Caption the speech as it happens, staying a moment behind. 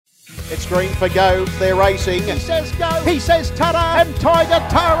It's green for go. They're racing. He says go. He says ta-da. And Tiger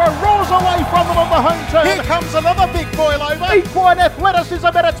Tara roars away from them on the home turn. Here comes another big boil over. Equine athleticism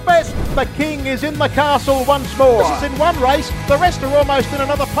at its best. The king is in the castle once more. This is in one race. The rest are almost in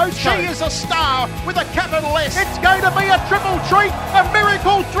another postcode. She is a star with a capital S. It's going to be a triple treat, a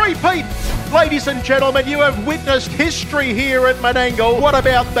miracle three-peat. Ladies and gentlemen, you have witnessed history here at Menangle. What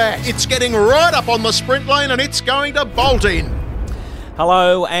about that? It's getting right up on the sprint lane and it's going to bolt in.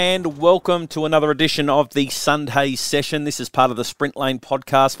 Hello and welcome to another edition of the SundHayes session. This is part of the Sprint Lane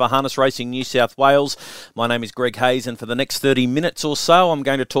podcast for Harness Racing New South Wales. My name is Greg Hayes, and for the next 30 minutes or so, I'm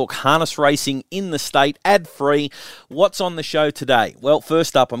going to talk harness racing in the state, ad-free. What's on the show today? Well,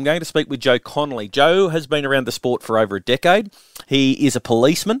 first up, I'm going to speak with Joe Conolly. Joe has been around the sport for over a decade. He is a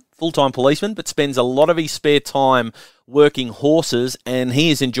policeman, full-time policeman, but spends a lot of his spare time working horses, and he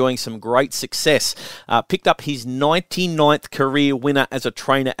is enjoying some great success. Picked up his 99th career winner as a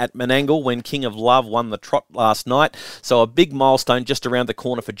trainer at Menangle when King of Love won the trot last night. So a big milestone just around the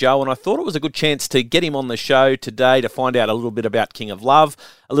corner for Joe, and I thought it was a good chance to get him on the show today to find out a little bit about King of Love,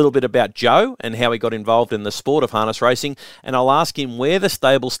 a little bit about Joe and how he got involved in the sport of harness racing, and I'll ask him where the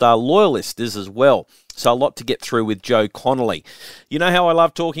Stable Star loyalist is as well. So a lot to get through with Joe Conolly. You know how I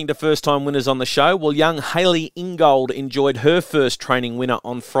love talking to first-time winners on the show? Well, young Hayley Ingold enjoyed her first training winner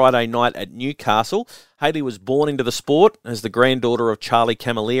on Friday night at Newcastle. Hayley was born into the sport as the granddaughter of Charlie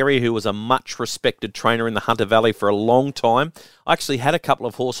Camilleri, who was a much-respected trainer in the Hunter Valley for a long time. I actually had a couple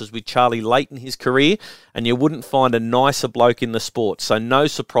of horses with Charlie late in his career, and you wouldn't find a nicer bloke in the sport. So no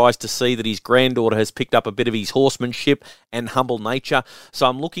surprise to see that his granddaughter has picked up a bit of his horsemanship and humble nature. So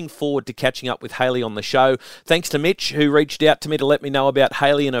I'm looking forward to catching up with Hayley on the show. Thanks to Mitch, who reached out to me to let me know about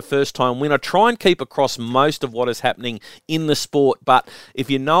Hayley and her first-time win. I try and keep across most of what is happening in the sport, but if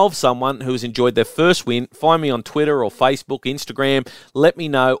you know of someone who has enjoyed their first win, find me on Twitter or Facebook, Instagram. Let me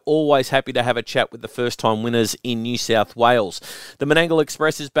know. Always happy to have a chat with the first-time winners in New South Wales. The Menangle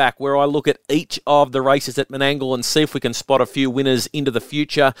Express is back, where I look at each of the races at Menangle and see if we can spot a few winners into the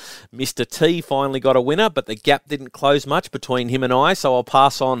future. Mr. T finally got a winner, but the gap didn't close much between him and I, so I'll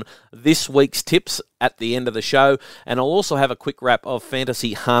pass on this week's tips at the end of the show, and I'll also have a quick wrap of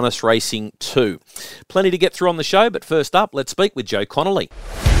fantasy harness racing too. Plenty to get through on the show, but first up, let's speak with Joe Conolly.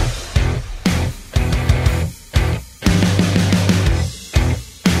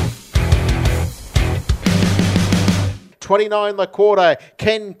 29 the quarter.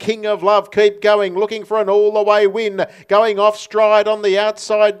 Can King of Love keep going? Looking for an all-the-way win. Going off stride on the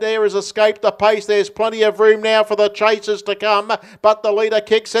outside there has escaped the pace. There's plenty of room now for the chasers to come, but the leader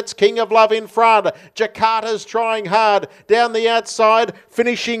kicks. It's King of Love in front. Jakarta's trying hard. Down the outside,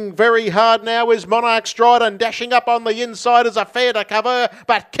 finishing very hard now is Monarch Stride, and dashing up on the inside is a fair to cover,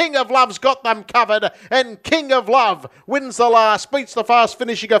 but King of Love's got them covered, and King of Love wins the last, beats the fast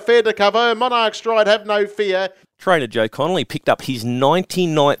finishing affair to cover. Monarch Stride, have no fear. Trainer Joe Conolly picked up his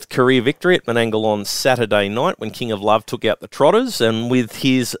 99th career victory at Menangle on Saturday night when King of Love took out the Trotters, and with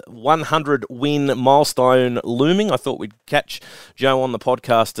his 100-win milestone looming, I thought we'd catch Joe on the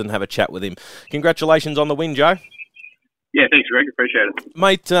podcast and have a chat with him. Congratulations on the win, Joe. Yeah, thanks, Greg. Appreciate it.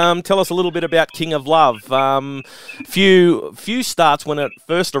 Mate, tell us a little bit about King of Love. Few starts when it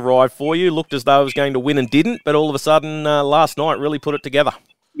first arrived for you. Looked as though it was going to win and didn't, but all of a sudden last night really put it together.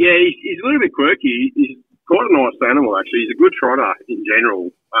 Yeah, he's a little bit quirky. He's quite a nice animal, actually. He's a good trotter in general,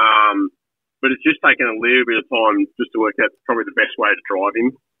 but it's just taken a little bit of time just to work out probably the best way to drive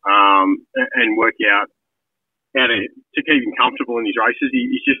him and work out how to keep him comfortable in his races.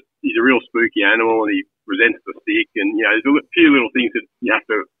 He's a real spooky animal, and he resents the stick, and there's a few little things that you have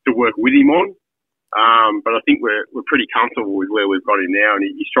to work with him on. But I think we're pretty comfortable with where we've got him now, and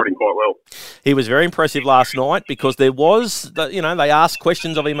he's trotting quite well. He was very impressive last night because there was, they asked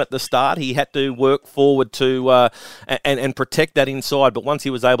questions of him at the start. He had to work forward to and protect that inside, but once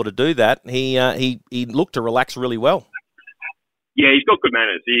he was able to do that, he looked to relax really well. Yeah, he's got good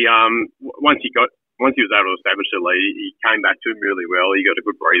manners. He once he was able to establish the lead, he came back to him really well. He got a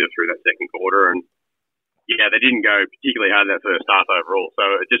good breather through that second quarter, and yeah, they didn't go particularly hard in that first half overall. So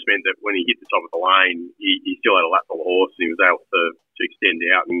it just meant that when he hit the top of the lane, he still had a lap full of horse, and he was able to extend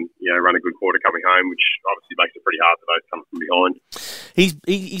out and run a good quarter coming home, which obviously makes it pretty hard for those coming from behind.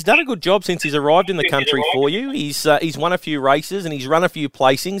 He's done a good job since he's arrived in the country for you. He's won a few races and he's run a few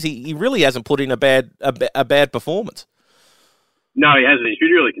placings. He really hasn't put in a bad performance. No, he hasn't. He's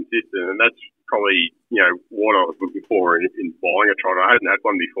been really consistent, and that's probably what I was looking for in buying a trotter. I hadn't had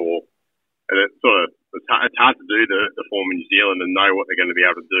one before, and it's hard to do the form in New Zealand and know what they're going to be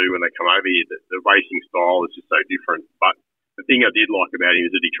able to do when they come over here. The racing style is just so different, but the thing I did like about him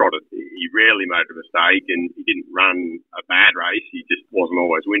is that he trotted. He rarely made a mistake, and he didn't run a bad race. He just wasn't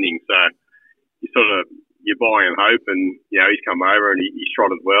always winning. So you buy and hope, and he's come over and he's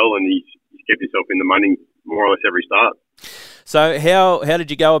trotted well, and he's kept himself in the money more or less every start. So how did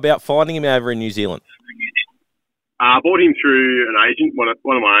you go about finding him over in New Zealand? I bought him through an agent. One of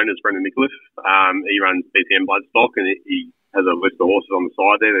my owners, Brendan Nicholas. He runs BTM Bloodstock, and he has a list of horses on the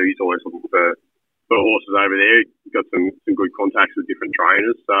side there that he's always looking for horses over there. He's got some good contacts with different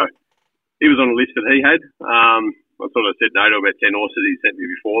trainers. So he was on a list that he had. I sort of said no to about 10 horses he sent me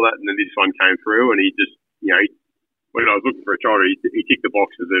before that, and then this one came through, and he just, when I was looking for a trotter, he ticked the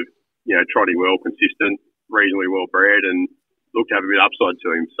boxes of, trotting well, consistent, reasonably well bred, and looked to have a bit of upside to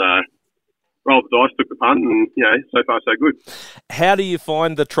him. So rolled the dice, took the punt, and, so far so good. How do you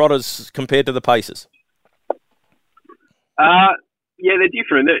find the trotters compared to the pacers? Yeah, they're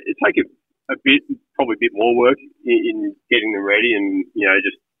different. It takes probably a bit more work in getting them ready, and,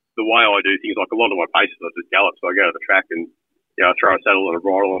 just the way I do things, like a lot of my paces, I just gallop, so I go to the track and, I throw a saddle and a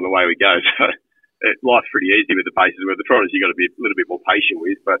bridle and away we go. So life's pretty easy with the paces, where the trotters you've got to be a little bit more patient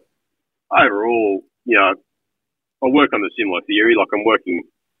with. But overall, I work on the similar theory. Like, I'm working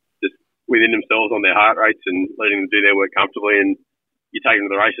just within themselves on their heart rates and letting them do their work comfortably, and you take them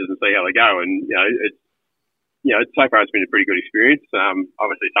to the races and see how they go. And, so far it's been a pretty good experience.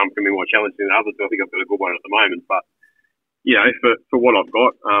 Obviously some can be more challenging than others, but I think I've got a good one at the moment. But, for what I've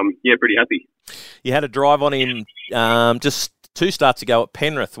got, pretty happy. You had a drive on him just 2 starts ago at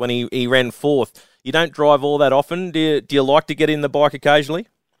Penrith when he ran 4th. You don't drive all that often. Do you like to get in the bike occasionally?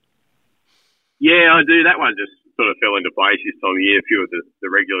 Yeah, I do. That one just sort of fell into place this time of year. A few of the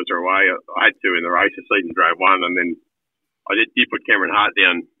regulars are away. I had 2 in the race. Seaton drove 1, and then I did put Cameron Hart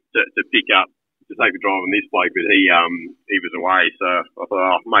down to pick up, to take a drive on this bloke, but he was away. So I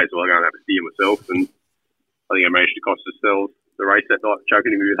thought, I may as well go and have a steer myself, and I think I managed to cost ourselves the race that night,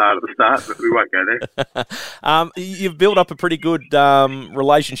 choking him a bit hard at the start, but we won't go there. You've built up a pretty good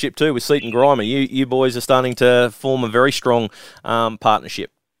relationship too with Seaton Grimer. You boys are starting to form a very strong partnership.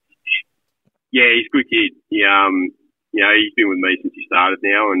 Yeah, he's a good kid. He's been with me since he started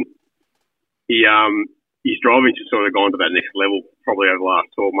now, and his driving's just sort of gone to that next level probably over the last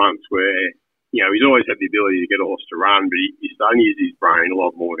 12 months, where he's always had the ability to get a horse to run, but he's starting to use his brain a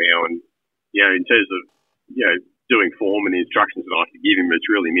lot more now, and in terms of doing form and the instructions that I have to give him,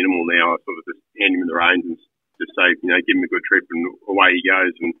 it's really minimal now. I sort of just hand him in the reins and just say, give him a good trip, and away he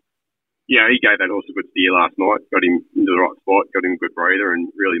goes. And he gave that horse a good steer last night, got him into the right spot, got him a good breather,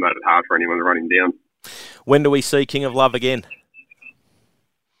 and really made it hard for anyone to run him down. When do we see King of Love again?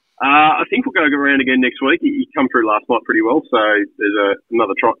 I think we'll go around again next week. He come through last night pretty well, so there's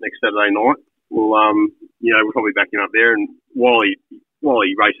another trot next Saturday night. We'll probably back him up there, and while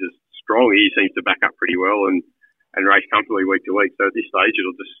he races strong, he seems to back up pretty well and race comfortably week to week. So at this stage,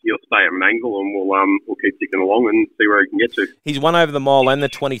 he'll stay at an angle, and we'll keep ticking along and see where he can get to. He's won over the mile and the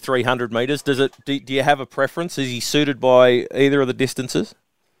 2,300 metres. Do you have a preference? Is he suited by either of the distances?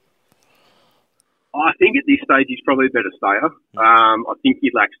 I think at this stage he's probably a better stayer. I think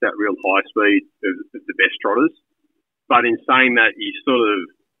he lacks that real high speed of the best trotters. But in saying that, he's sort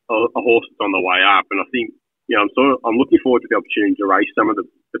of a horse that's on the way up, and I think I'm looking forward to the opportunity to race some of the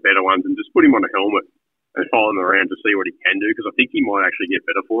better ones and just put him on a helmet and follow him around to see what he can do, because I think he might actually get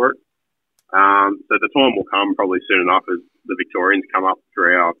better for it. So the time will come probably soon enough as the Victorians come up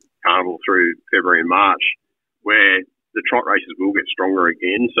through our carnival through February and March, where the trot races will get stronger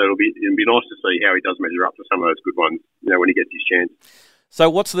again. So it'll be nice to see how he does measure up to some of those good ones, when he gets his chance. So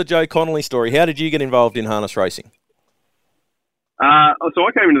what's the Joe Conolly story? How did you get involved in harness racing? So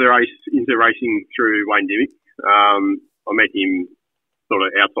I came into racing through Wayne Dimmick. I met him sort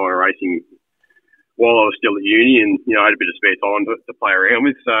of outside of racing while I was still at uni, and I had a bit of spare time to play around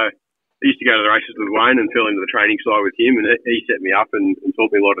with. So I used to go to the races with Wayne and fell into the training side with him, and he set me up and taught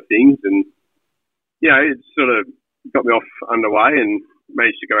me a lot of things. And it sort of got me off underway, and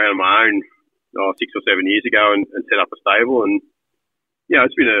managed to go out on my own 6 or 7 years ago and set up a stable. And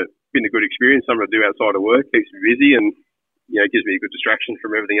it's been a good experience, something to do outside of work, keeps me busy, and it gives me a good distraction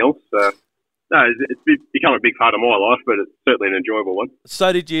from everything else. So it's become a big part of my life, but it's certainly an enjoyable one.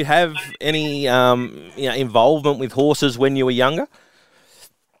 So did you have any involvement with horses when you were younger?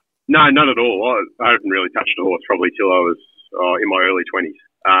 No, not at all. I hadn't really touched a horse probably till I was in my early 20s.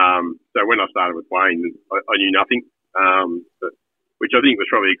 So when I started with Wayne, I knew nothing, which I think was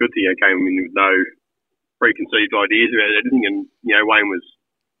probably a good thing. I came in with no preconceived ideas about anything, and Wayne was,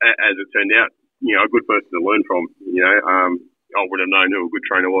 as it turned out, a good person to learn from. I would have known who a good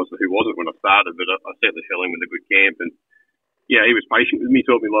trainer was and who wasn't when I started, but I certainly fell in with a good camp. And he was patient with me,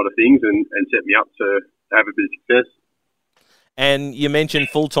 taught me a lot of things, and set me up to have a bit of success. And you mentioned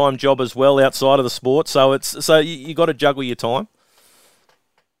full-time job as well outside of the sport, so you got to juggle your time.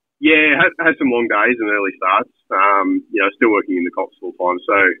 Yeah, had some long days and early starts. Still working in the Cops full time,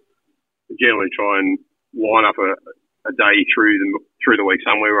 so I generally try and line up a day through the week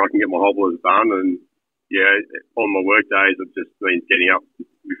somewhere where I can get my hobblers done. And on my work days, it just means getting up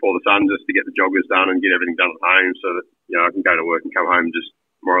before the sun just to get the joggers done and get everything done at home, so that I can go to work and come home and just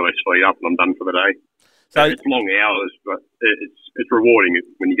more or less feed up and I'm done for the day. So it's long hours, but it's rewarding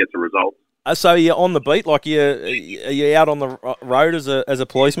when you get some results. So you're on the beat, like are you out on the road as a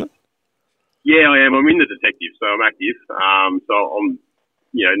policeman? Yeah, I am. I'm in the detective, so I'm active. So I'm,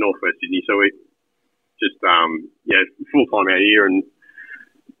 northwest Sydney. So we just, full time out here, and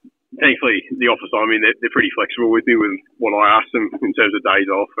thankfully the office I'm in, they're pretty flexible with me with what I ask them in terms of days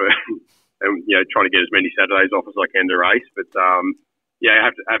off, and trying to get as many Saturdays off as I can to race. But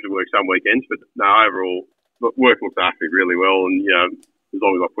I have to work some weekends. But no, overall, work looks after me really well, and as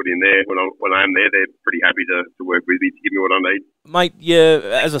long as I put in there, when I am there, they're pretty happy to work with me to give me what I need. Mate,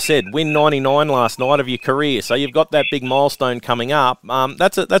 as I said, win 99 last night of your career, so you've got that big milestone coming up.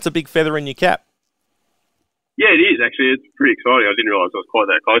 That's a big feather in your cap. Yeah, it is, actually. It's pretty exciting. I didn't realise I was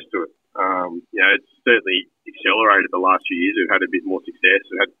quite that close to it. It's certainly accelerated the last few years. We've had a bit more success.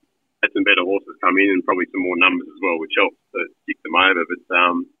 We've had some better horses come in and probably some more numbers as well, which helps to stick them over. But,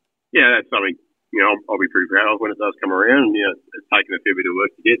 that's something I'll be pretty proud of when it does come around. It's taken a fair bit of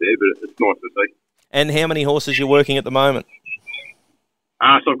work to get there, but it's nice to see. And how many horses are you working at the moment?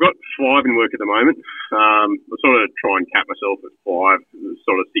 So I've got 5 in work at the moment. I sort of try and cap myself at 5,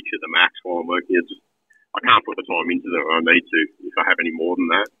 sort of 6 at the max while I'm working. I can't put the time into it when I need to if I have any more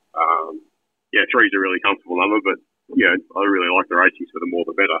than that. 3 is a really comfortable number, but I really like the racing, so the more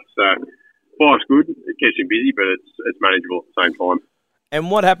the better. So 5's good. It keeps me busy, but it's manageable at the same time. And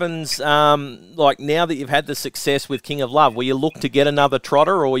what happens, like now that you've had the success with King of Love, will you look to get another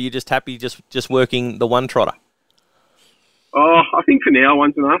trotter, or are you just happy just working the one trotter? I think for now,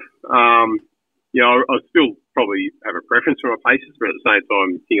 one's enough. I still probably have a preference for my paces, but at the same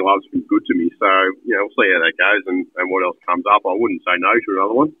time, King of Love's been good to me. So, we'll see how that goes and what else comes up. I wouldn't say no to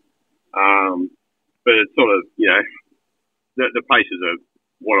another one. But it's sort of, the paces are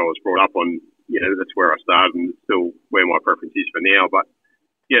what I was brought up on. That's where I started, and it's still where my preference is for now. But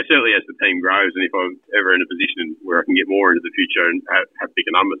certainly as the team grows, and if I'm ever in a position where I can get more into the future and have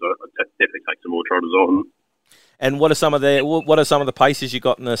bigger numbers, I'll definitely take some more trotters on. And what are some of the paces you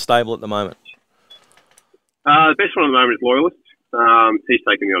got in the stable at the moment? The best one at the moment is Loyalist. He's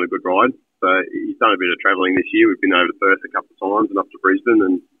taken me on a good ride. So he's done a bit of travelling this year. We've been over to Perth a couple of times and up to Brisbane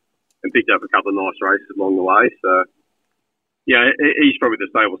and picked up a couple of nice races along the way. So he's probably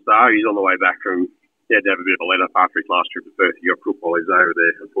the stable star. He's on the way back from. He had to have a bit of a let up after his last trip to Perth. He got crook while he was over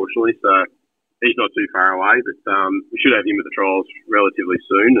there, unfortunately. So he's not too far away, but we should have him at the trials relatively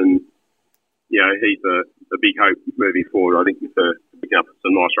soon. And he's the big hope moving forward. I think for picking up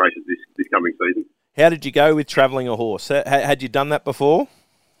some nice races this coming season. How did you go with travelling a horse? Had you done that before?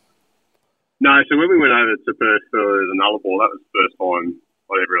 No. So when we went over to Perth for the Nullarbor, that was the first time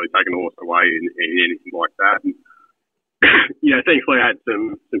I'd ever really taken a horse away in anything like that. And, thankfully I had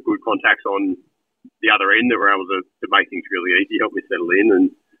some good contacts on the other end that were able to make things really easy, help me settle in. And,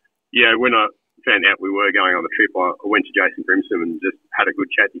 when I found out we were going on the trip, I went to Jason Grimson and just had a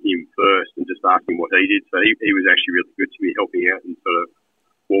good chat to him first and just asked him what he did. So he was actually really good to me, helping out and sort of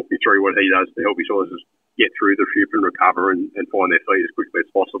walk me through what he does to help his horses get through the trip and recover and find their feet as quickly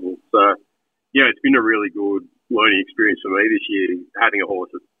as possible. So, it's been a really good learning experience for me this year, having a horse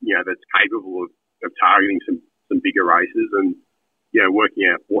that's capable of targeting some bigger races and, working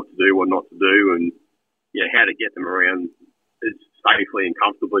out what to do, what not to do, and, how to get them around as safely and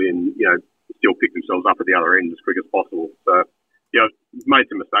comfortably and, still pick themselves up at the other end as quick as possible. So, I've made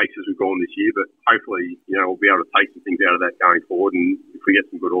some mistakes as we've gone this year, but hopefully, we'll be able to take some things out of that going forward. And if we get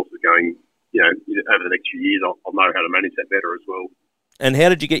some good horses going, over the next few years, I'll know how to manage that better as well. And how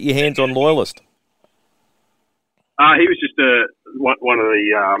did you get your hands on Loyalist? He was just one of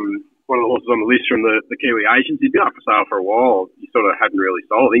the horses on the list from the Kiwi agents. He'd been up for sale for a while. He sort of hadn't really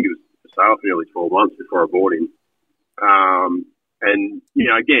sold. I think he was for sale for nearly 12 months before I bought him. And,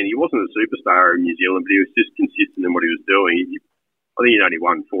 again, he wasn't a superstar in New Zealand, but he was just consistent in what he was doing. I think he'd only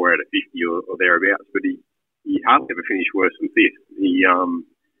won 4 out of 50 or thereabouts, but he hardly ever finished worse than 5th.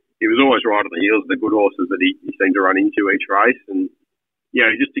 He was always right on the heels of the good horses that he seemed to run into each race. And, he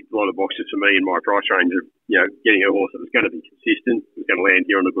just ticked a lot of boxes for me in my price range of, getting a horse that was going to be consistent, was going to land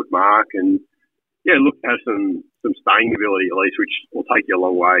here on a good mark, and, look to have some staying ability at least, which will take you a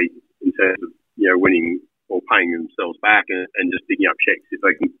long way in terms of, winning or paying themselves back and just picking up checks if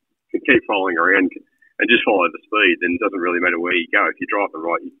they can keep following around and just follow the speed, then it doesn't really matter where you go. If you're driving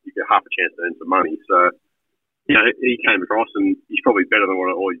right, you get half a chance to earn some money. So, he came across and he's probably better than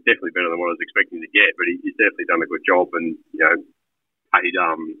he's definitely better than what I was expecting to get, but he's definitely done a good job and, paid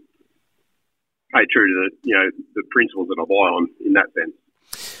true to the principles that I buy on in that sense.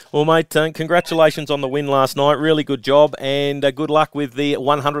 Well, mate, congratulations on the win last night. Really good job, and good luck with the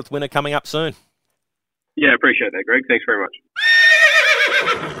 100th winner coming up soon. Yeah, appreciate that, Greg. Thanks very much.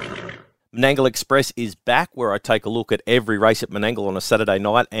 Menangle Express is back, where I take a look at every race at Menangle on a Saturday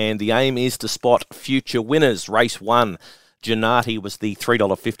night, and the aim is to spot future winners. Race 1. Gennati was the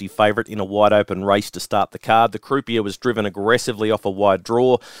 $3.50 favourite in a wide-open race to start the card. The croupier was driven aggressively off a wide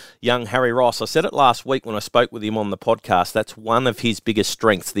draw. Young Harry Ross, I said it last week when I spoke with him on the podcast, that's one of his biggest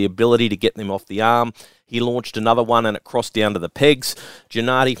strengths, the ability to get them off the arm. He launched another one and it crossed down to the pegs.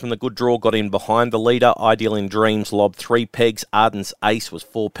 Gennati from the good draw got in behind the leader. Ideal in Dreams lobbed 3 pegs. Arden's Ace was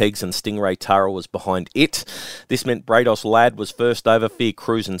 4 pegs and Stingray Tara was behind it. This meant Brados Lad was first over, Fear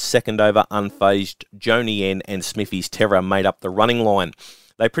Cruisin' second over, Unfazed, Joni N and Smithy's Terror made up the running line.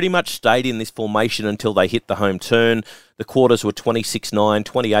 They pretty much stayed in this formation until they hit the home turn. The quarters were 26-9,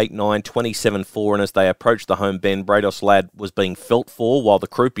 28-9, 27-4, and as they approached the home bend, Brados Lad was being felt for while the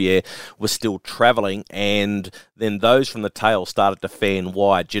croupier was still travelling, and then those from the tail started to fan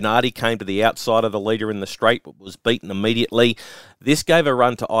wide. Gennati came to the outside of the leader in the straight, but was beaten immediately. This gave a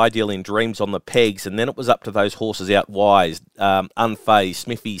run to Ideal in Dreams on the pegs, and then it was up to those horses out wide, Unfazed,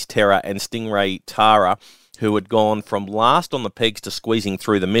 Smithy's Terror, and Stingray Tara, who had gone from last on the pegs to squeezing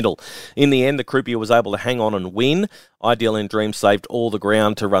through the middle. In the end, the croupier was able to hang on and win. Ideal in Dream saved all the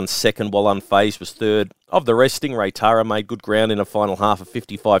ground to run second, while Unfazed was third. Of the rest, Stingray Tara made good ground in a final half of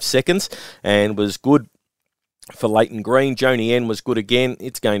 55 seconds and was good for Leighton Green. Joni N was good again.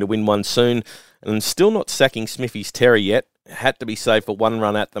 It's going to win one soon. And still not sacking Smithy's Terror yet. Had to be saved for one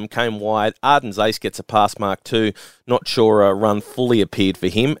run at them. Came wide. Arden's Ace gets a pass mark too. Not sure a run fully appeared for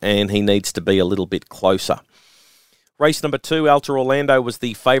him, and he needs to be a little bit closer. Race number 2, Alta Orlando was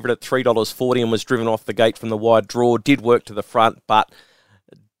the favourite at $3.40 and was driven off the gate from the wide draw. Did work to the front, but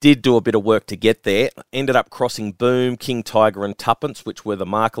did do a bit of work to get there. Ended up crossing Boom, King Tiger and Tuppence, which were the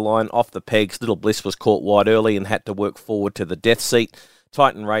marker line. Off the pegs, Little Bliss was caught wide early and had to work forward to the death seat.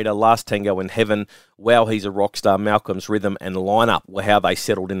 Titan Raider, Last Tango in Heaven, Wow He's a Rockstar, Malcolm's Rhythm and Lineup were how they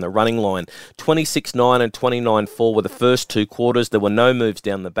settled in the running line. 26-9 and 29-4 were the first 2 quarters. There were no moves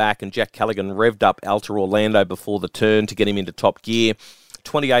down the back, and Jack Callaghan revved up Alta Orlando before the turn to get him into top gear.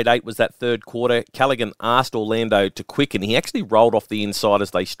 28-8 was that third quarter. Callaghan asked Orlando to quicken. He actually rolled off the inside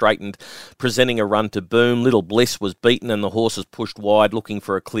as they straightened, presenting a run to Boom. Little Bliss was beaten and the horses pushed wide, looking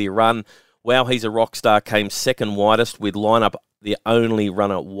for a clear run. Wow He's a Rockstar came second widest, with Lineup the only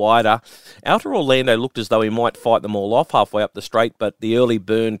runner wider. Outer Orlando looked as though he might fight them all off halfway up the straight, but the early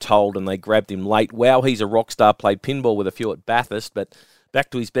burn told and they grabbed him late. Wow He's a Rockstar played pinball with a few at Bathurst, but back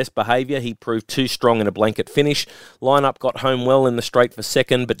to his best behaviour, he proved too strong in a blanket finish. Lineup got home well in the straight for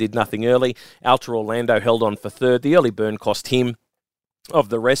second, but did nothing early. Outer Orlando held on for third. The early burn cost him. Of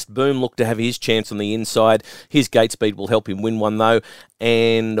the rest, Boom looked to have his chance on the inside. His gate speed will help him win one, though.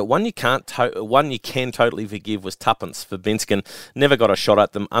 And one you can totally forgive was Tuppence for Binskin. Never got a shot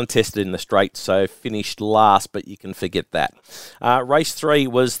at them, untested in the straight, so finished last, but you can forget that. Race 3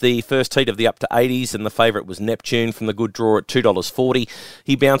 was the first heat of the up to 80s, and the favourite was Neptune from the good draw at $2.40.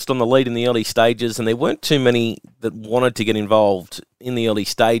 He bounced on the lead in the early stages, and there weren't too many that wanted to get involved in the early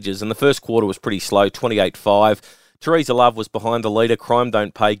stages, and the first quarter was pretty slow, 28-5. Teresa Love was behind the leader. Crime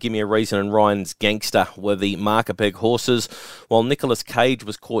Don't Pay, Gimme a Reason and Ryan's Gangster were the marker peg horses, while Nicholas Cage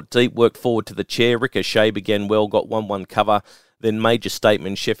was caught deep, worked forward to the chair. Ricochet began well, got 1-1 cover. Then Major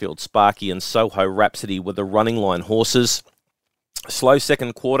Statement, Sheffield Sparky and Soho Rhapsody were the running line horses. Slow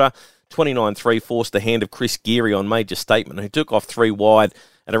second quarter, 29-3 forced the hand of Chris Geary on Major Statement, who took off 3 wide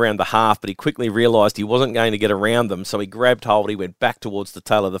at around the half, but he quickly realised he wasn't going to get around them, so he grabbed hold. He went back towards the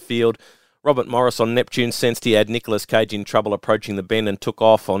tail of the field. Robert Morris on Neptune sensed he had Nicholas Cage in trouble approaching the bend and took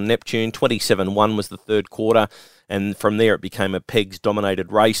off on Neptune. 27-1 was the third quarter, and from there it became a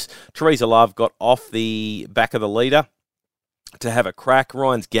pegs-dominated race. Teresa Love got off the back of the leader to have a crack.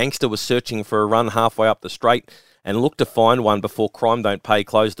 Ryan's Gangster was searching for a run halfway up the straight and looked to find one before Crime Don't Pay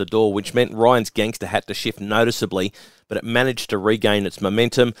closed the door, which meant Ryan's Gangster had to shift noticeably, but it managed to regain its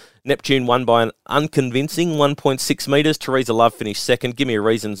momentum. Neptune won by an unconvincing 1.6 metres. Teresa Love finished second. Gimme a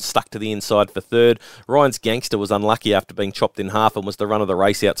Reason stuck to the inside for third. Ryan's Gangster was unlucky after being chopped in half and was the run of the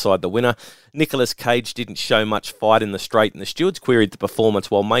race outside the winner. Nicholas Cage didn't show much fight in the straight, and the stewards queried the performance,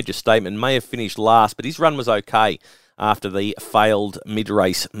 while Major Statement may have finished last, but his run was okay after the failed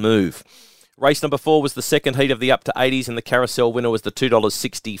mid-race move. Race number 4 was the second heat of the up to 80s, and the carousel winner was the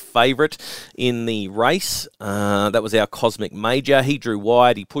 $2.60 favourite in the race. That was our Cosmic Major. He drew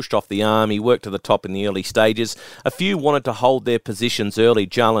wide, he pushed off the arm, he worked to the top in the early stages. A few wanted to hold their positions early.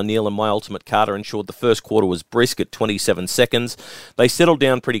 Jarla Neal and My Ultimate Carter ensured the first quarter was brisk at 27 seconds. They settled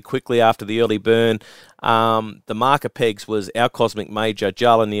down pretty quickly after the early burn. The marker pegs was our Cosmic Major,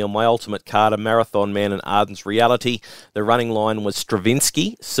 Jarla Neal, My Ultimate Carter, Marathon Man and Arden's Reality. The running line was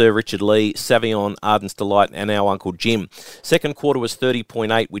Stravinsky, Sir Richard Lee, Savion, Arden's Delight and our Uncle Jim. Second quarter was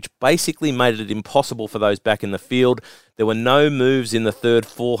 30.8, which basically made it impossible for those back in the field. There were no moves in the third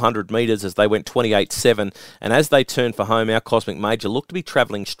 400 metres as they went 28.7, and as they turned for home, our Cosmic Major looked to be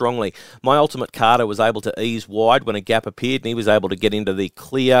travelling strongly. My Ultimate Carter was able to ease wide when a gap appeared, and he was able to get into the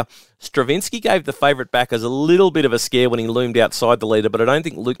clear. Stravinsky gave the favourite backers a little bit of a scare when he loomed outside the leader, but I don't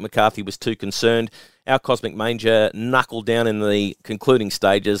think Luke McCarthy was too concerned. Our Cosmic Major knuckled down in the concluding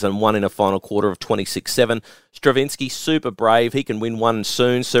stages and won in a final quarter of 26.7. Stravinsky, super brave. He can win one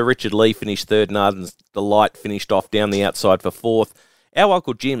soon. Sir Richard Lee finished third and Arden's Delight finished off down the outside for fourth. Our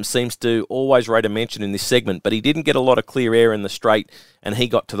Uncle Jim seems to always rate a mention in this segment, but he didn't get a lot of clear air in the straight and he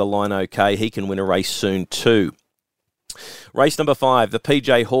got to the line okay. He can win a race soon too. Race number 5, the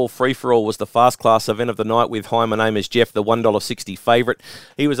PJ Hall Free-For-All was the fast class event of the night with Hi, My Name is Jeff, the $1.60 favourite.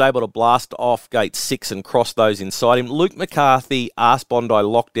 He was able to blast off gate 6 and cross those inside him. Luke McCarthy asked Bondi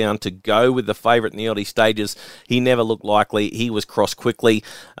Lockdown to go with the favourite in the early stages. He never looked likely. He was crossed quickly.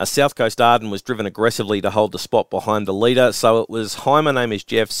 South Coast Arden was driven aggressively to hold the spot behind the leader. So it was Hi, My Name is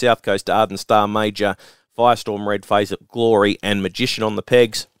Jeff, South Coast Arden, Star Major, Firestorm, Red Phase at Glory and Magician on the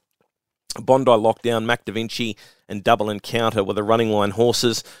pegs. Bondi Lockdown, Mac Da Vinci and Double Encounter were the running line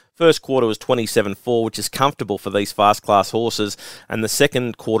horses. First quarter was 27.4, which is comfortable for these fast class horses, and the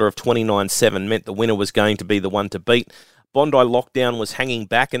second quarter of 29.7 meant the winner was going to be the one to beat. Bondi Lockdown was hanging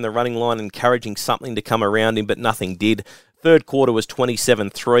back in the running line, encouraging something to come around him, but nothing did. Third quarter was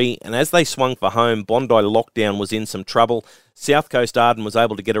 27.3, and as they swung for home, Bondi Lockdown was in some trouble. South Coast Arden was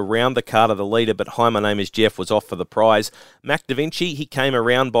able to get around the cart of the leader, but Hi, My Name is Jeff was off for the prize. Mac Da Vinci, he came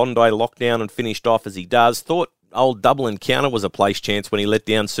around Bondi Lockdown and finished off as he does. Thought old Double Encounter was a place chance when he let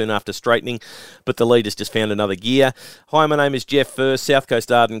down soon after straightening, but the leaders just found another gear. Hi, My Name is Jeff first, South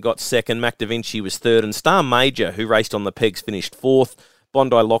Coast Arden got second, Mac Da Vinci was third, and Star Major, who raced on the pegs, finished fourth.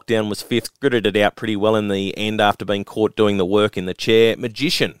 Bondi Lockdown was fifth, gritted it out pretty well in the end after being caught doing the work in the chair.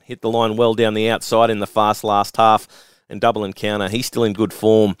 Magician hit the line well down the outside in the fast last half, and Double Encounter, he's still in good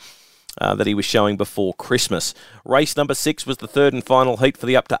form that he was showing before Christmas. Race number 6 was the third and final heat for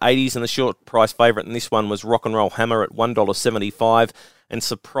the up to 80s, and the short price favourite in this one was Rock and Roll Hammer at $1.75. And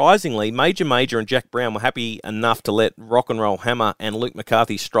surprisingly, Major and Jack Brown were happy enough to let Rock and Roll Hammer and Luke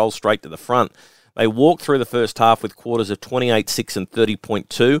McCarthy stroll straight to the front. They walked through the first half with quarters of 28.6 and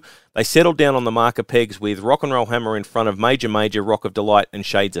 30.2. They settled down on the marker pegs with Rock and Roll Hammer in front of Major, Rock of Delight and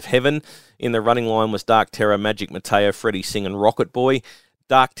Shades of Heaven. In the running line was Dark Terror, Magic Mateo, Freddie Singh and Rocket Boy.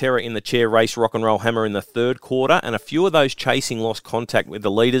 Dark Terror in the chair race, Rock and Roll Hammer in the third quarter, and a few of those chasing lost contact with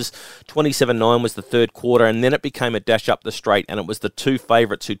the leaders. 27.9 was the third quarter, and then it became a dash up the straight, and it was the two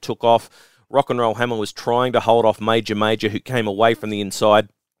favourites who took off. Rock and Roll Hammer was trying to hold off Major, who came away from the inside.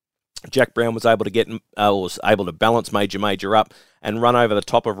 Jack Brown was able to balance Major up and run over the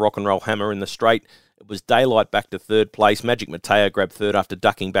top of Rock and Roll Hammer in the straight. It was Daylight back to third place. Magic Mateo grabbed third after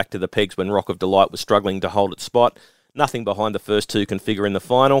ducking back to the pegs when Rock of Delight was struggling to hold its spot. Nothing behind the first two can figure in the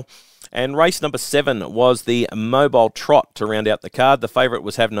final. And race number 7 was the Mobile Trot to round out the card. The favourite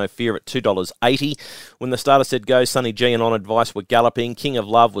was Have No Fear at $2.80. When the starter said go, Sonny G and On Advice were galloping. King of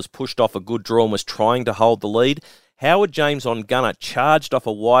Love was pushed off a good draw and was trying to hold the lead. Howard James on Gunner charged off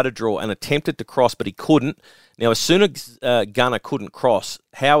a wider draw and attempted to cross, but he couldn't. Now, as soon as Gunner couldn't cross,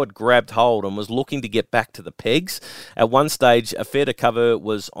 Howard grabbed hold and was looking to get back to the pegs. At one stage, a fair to cover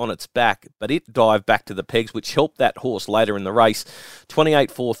was on its back, but it dived back to the pegs, which helped that horse later in the race. 28.4,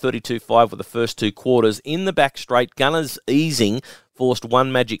 32.5 were the first two quarters. In the back straight, Gunner's easing forced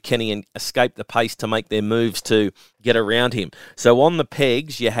one Magic Kenny and escaped the pace to make their moves to get around him. So on the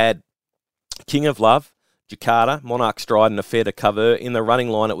pegs, you had King of Love, Jakarta, Monarch Stride and a fair to cover. In the running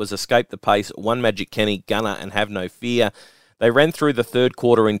line, it was Escape the Pace, One Magic Kenny, Gunner and Have No Fear. They ran through the third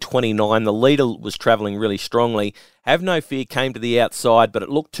quarter in 29. The leader was travelling really strongly. Have No Fear came to the outside, but it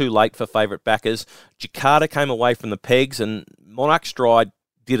looked too late for favourite backers. Jakarta came away from the pegs and Monarch Stride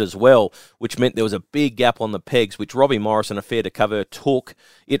did as well, which meant there was a big gap on the pegs, which Robbie Morrison, a fair to cover, took.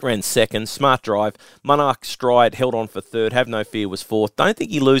 It ran second. Smart Drive. Monarch Stride held on for third. Have No Fear was fourth. Don't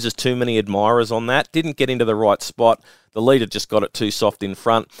think he loses too many admirers on that. Didn't get into the right spot. The leader just got it too soft in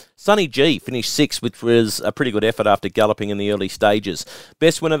front. Sunny G finished 6th, which was a pretty good effort after galloping in the early stages.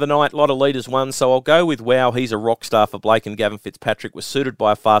 Best win of the night, a lot of leaders won, so I'll go with Wow. He's a rock star for Blake, and Gavin Fitzpatrick was suited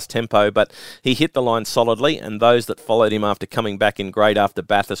by a fast tempo, but he hit the line solidly, and those that followed him after coming back in grade after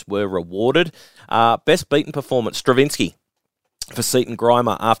Bathurst were rewarded. Best beaten performance, Stravinsky for Seaton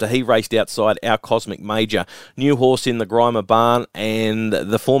Grimer after he raced outside Our Cosmic Major. New horse in the Grimer barn, and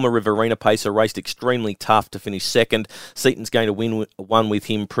the former Riverina pacer raced extremely tough to finish 2nd. Seaton's going to win one with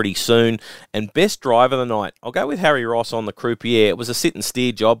him pretty soon. And best driver of the night, I'll go with Harry Ross on the Croupier. It was a sit and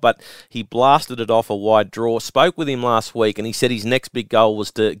steer job, but he blasted it off a wide draw. Spoke with him last week, and he said his next big goal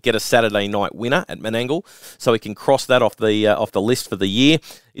was to get a Saturday night winner at Menangle, so he can cross that off the list for the year.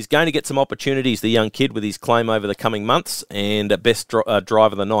 He's going to get some opportunities, the young kid, with his claim over the coming months, and best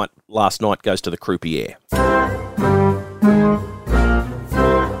driver of the night last night goes to the Croupier.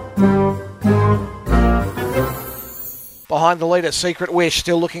 Behind the leader, Secret Wish,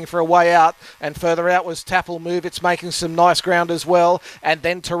 still looking for a way out, and further out was Tapple Move. It's making some nice ground as well, and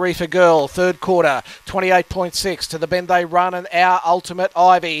then Tarifa Girl, third quarter, 28.6 to the Bend They Run, and Our Ultimate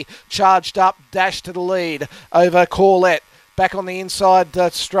Ivy charged up, dashed to the lead over Corlette. Back on the inside,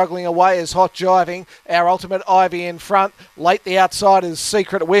 struggling away is Hot Jiving. Our Ultimate Ivy in front. Late the outside is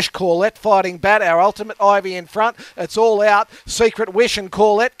Secret Wish. Corlette fighting back. Our Ultimate Ivy in front. It's all out. Secret Wish and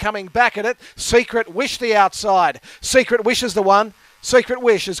Corlette coming back at it. Secret Wish the outside. Secret Wish is the one. Secret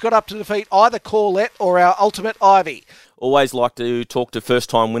Wish has got up to defeat either Corlette or Our Ultimate Ivy. Always like to talk to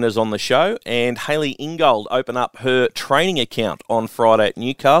first-time winners on the show, and Hayley Ingold opened up her training account on Friday at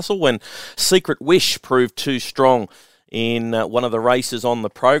Newcastle when Secret Wish proved too strong in one of the races on the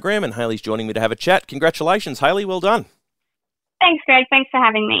program, and Hayley's joining me to have a chat. Congratulations, Hayley. Well done. Thanks, Greg. Thanks for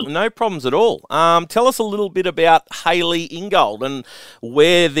having me. No problems at all. Tell us a little bit about Hayley Ingold and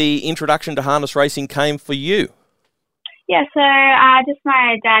where the introduction to harness racing came for you. Yeah, so just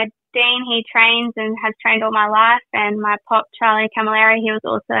my dad, Dean, he trains and has trained all my life, and my pop, Charlie Camilleri, he was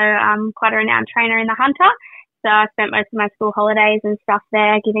also quite a renowned trainer in the Hunter. So I spent most of my school holidays and stuff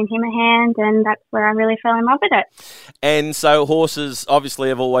there giving him a hand, and that's where I really fell in love with it. And so horses obviously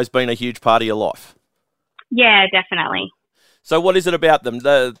have always been a huge part of your life. Yeah, definitely. So what is it about them?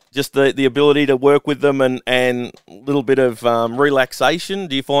 Just the ability to work with them and a little bit of relaxation?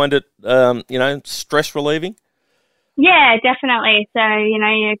 Do you find it, stress relieving? Yeah, definitely. So,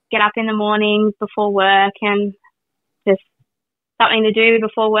 you get up in the morning before work and just something to do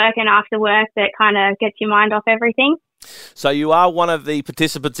before work and after work that kind of gets your mind off everything. So you are one of the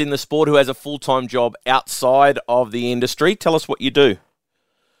participants in the sport who has a full-time job outside of the industry. Tell us what you do.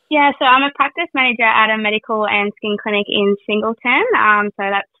 Yeah, so I'm a practice manager at a medical and skin clinic in Singleton. So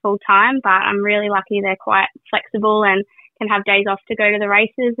that's full-time, but I'm really lucky they're quite flexible and can have days off to go to the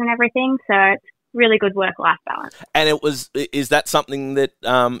races and everything. So it's really good work-life balance. And is that something that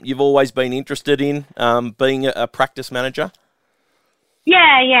you've always been interested in, being a practice manager?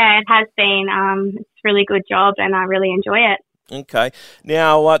 Yeah, it has been. It's a really good job and I really enjoy it. Okay.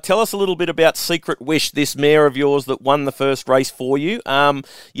 Now, tell us a little bit about Secret Wish, this mare of yours that won the first race for you.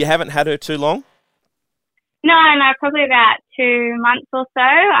 You haven't had her too long? No, probably about 2 months or so.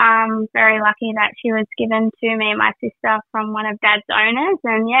 I'm very lucky that she was given to me and my sister from one of Dad's owners.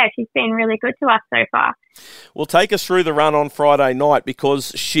 And, yeah, she's been really good to us so far. Well, take us through the run on Friday night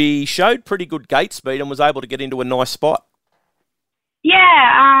because she showed pretty good gate speed and was able to get into a nice spot. Yeah,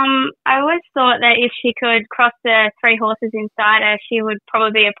 I always thought that if she could cross the 3 horses inside her, she would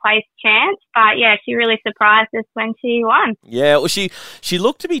probably be a place chance. But, yeah, she really surprised us when she won. Yeah, well, she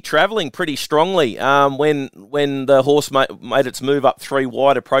looked to be travelling pretty strongly when the horse made its move up 3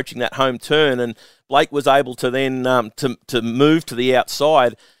 wide, approaching that home turn, and Blake was able to then to move to the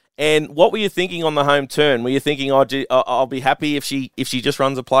outside. And what were you thinking on the home turn? Were you thinking, I'll be happy if she just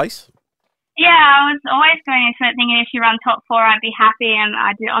runs a place? Yeah, I was always going into it thinking if she ran top 4, I'd be happy. And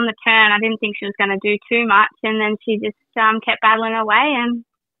on the turn, I didn't think she was going to do too much. And then she just kept battling away and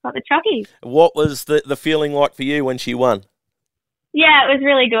got the chockies. What was the feeling like for you when she won? Yeah, it was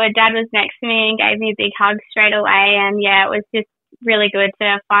really good. Dad was next to me and gave me a big hug straight away. And, yeah, it was just really good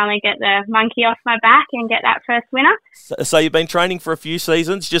to finally get the monkey off my back and get that first winner. So you've been training for a few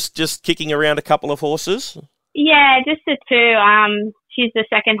seasons, just kicking around a couple of horses? Yeah, just the 2. She's the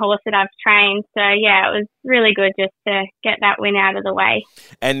second horse that I've trained. So, yeah, it was really good just to get that win out of the way.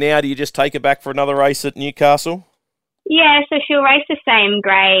 And now do you just take her back for another race at Newcastle? Yeah, so she'll race the same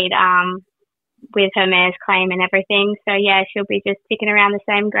grade with her mare's claim and everything. So, yeah, she'll be just ticking around the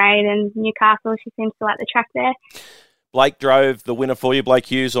same grade in Newcastle. She seems to like the track there. Blake drove the winner for you, Blake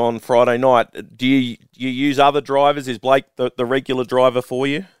Hughes, on Friday night. Do you use other drivers? Is Blake the regular driver for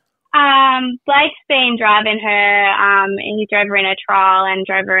you? Blake's been driving her. He drove her in a trial and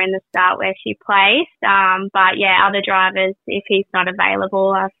drove her in the start where she placed. But yeah, other drivers, if he's not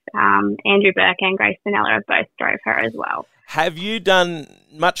available, Andrew Burke and Grace Vanilla have both drove her as well. Have you done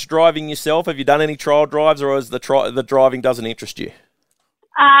much driving yourself? Have you done any trial drives, or is the driving doesn't interest you?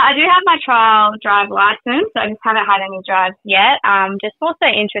 I do have my trial drive license. I just haven't had any drives yet. Just also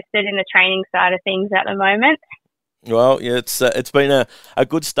interested in the training side of things at the moment. Well, yeah, it's been a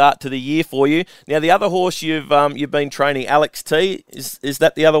good start to the year for you. Now, the other horse you've been training, Alex T, is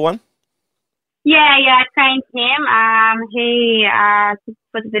that the other one? Yeah, I trained him. He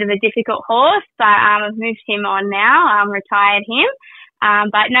was a bit of a difficult horse, but I've moved him on now. Retired him.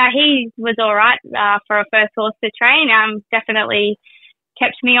 But no, he was all right for a first horse to train. Definitely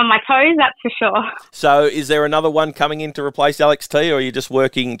kept me on my toes, that's for sure. So, is there another one coming in to replace Alex T, or are you just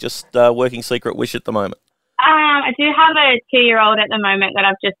working Secret Wish at the moment? I do have a 2-year-old at the moment that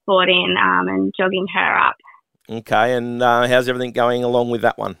I've just brought in and jogging her up. Okay, and how's everything going along with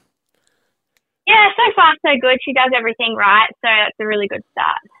that one? Yeah, so far so good. She does everything right, so it's a really good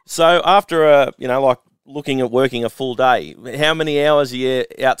start. So after looking at working a full day, how many hours are you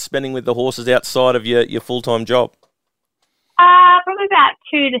out spending with the horses outside of your full-time job? Probably about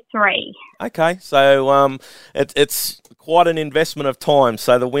 2 to 3. Okay, so it's quite an investment of time.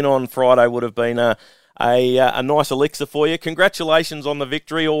 So the win on Friday would have been a nice elixir for you. Congratulations on the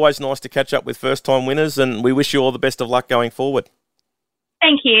victory. Always nice to catch up with first-time winners, and we wish you all the best of luck going forward.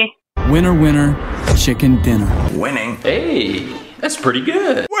 Thank you. Winner, winner, chicken dinner. Winning. Hey, that's pretty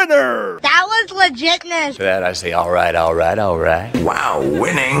good. Winner! That was legitness. To that I say, all right. Wow,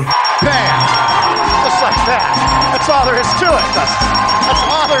 winning. Bam! Just like that. That's all there is to it, Dustin. That's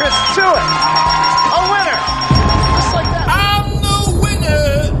all there is to it. A winner. Just like that. And the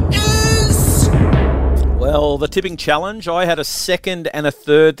winner is... Well, the tipping challenge, I had a second and a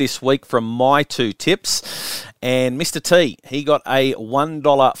third this week from my 2 tips. And Mr. T, he got a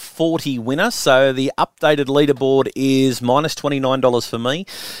 $1.40 winner. So the updated leaderboard is minus $29 for me.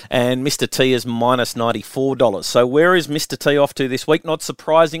 And Mr. T is minus $94. So where is Mr. T off to this week? Not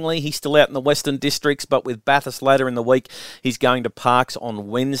surprisingly, he's still out in the Western Districts, but with Bathurst later in the week, he's going to Parks on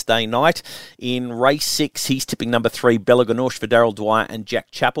Wednesday night. In race 6, he's tipping number 3, Bella Ganoush for Darryl Dwyer and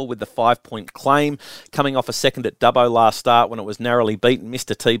Jack Chappell with the 5-point claim. Coming off a second at Dubbo last start when it was narrowly beaten,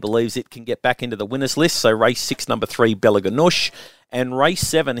 Mr. T believes it can get back into the winners list. So race 6, number 3, Bella Ganoush. And race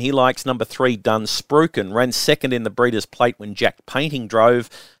 7, he likes number 3, Dunspruken. Ran second in the Breeders' Plate when Jack Painting drove.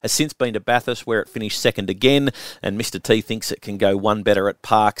 Has since been to Bathurst where it finished second again. And Mr. T thinks it can go one better at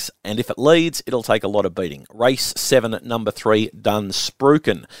Parks. And if it leads, it'll take a lot of beating. Race 7, number 3,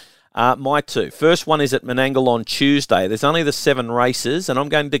 Dunspruken. My 2. First one is at Menangle on Tuesday. There's only the 7 races, and I'm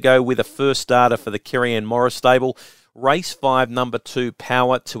going to go with a first starter for the Kerry Ann Morris stable. Race 5, number 2,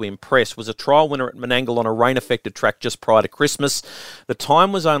 Power to Impress, was a trial winner at Menangle on a rain-affected track just prior to Christmas. The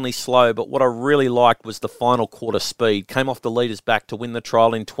time was only slow, but what I really liked was the final quarter speed. Came off the leader's back to win the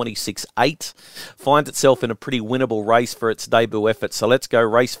trial in 26.8. Finds itself in a pretty winnable race for its debut effort. So let's go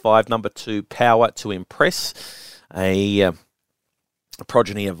race 5, number 2, Power to Impress. A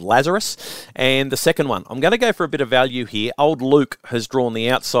progeny of Lazarus. And the second one, I'm going to go for a bit of value here. Old Luke has drawn the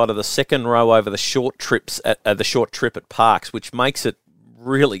outside of the second row over the short trip at Parks, which makes it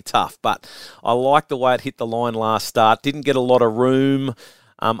really tough. But I like the way it hit the line last start. Didn't get a lot of room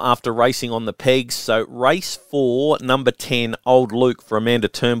after racing on the pegs. So race 4, number 10, Old Luke for Amanda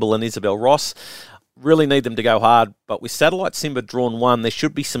Turnbull and Isabel Ross. Really need them to go hard, but with Satellite Simba drawn 1, there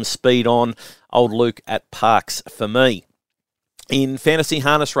should be some speed on Old Luke at Parks for me. In fantasy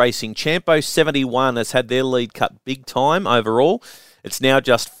harness racing, Champo 71 has had their lead cut big time overall. It's now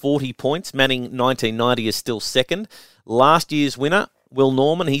just 40 points. Manning 1990 is still second. Last year's winner, Will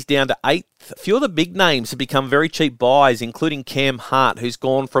Norman, he's down to 8th. A few of the big names have become very cheap buys, including Cam Hart, who's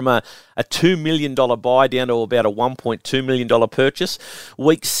gone from a $2 million buy down to about a $1.2 million purchase.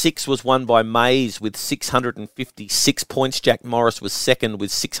 Week 6 was won by Mays with 656 points. Jack Morris was second with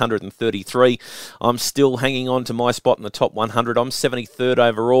 633. I'm still hanging on to my spot in the top 100. I'm 73rd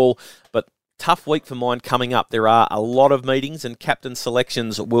overall, but tough week for mine coming up. There are a lot of meetings and captain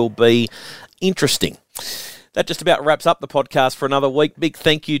selections will be interesting. That just about wraps up the podcast for another week. Big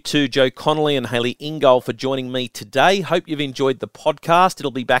thank you to Joe Conolly and Hayley Ingold for joining me today. Hope you've enjoyed the podcast. It'll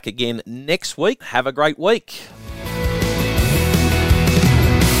be back again next week. Have a great week.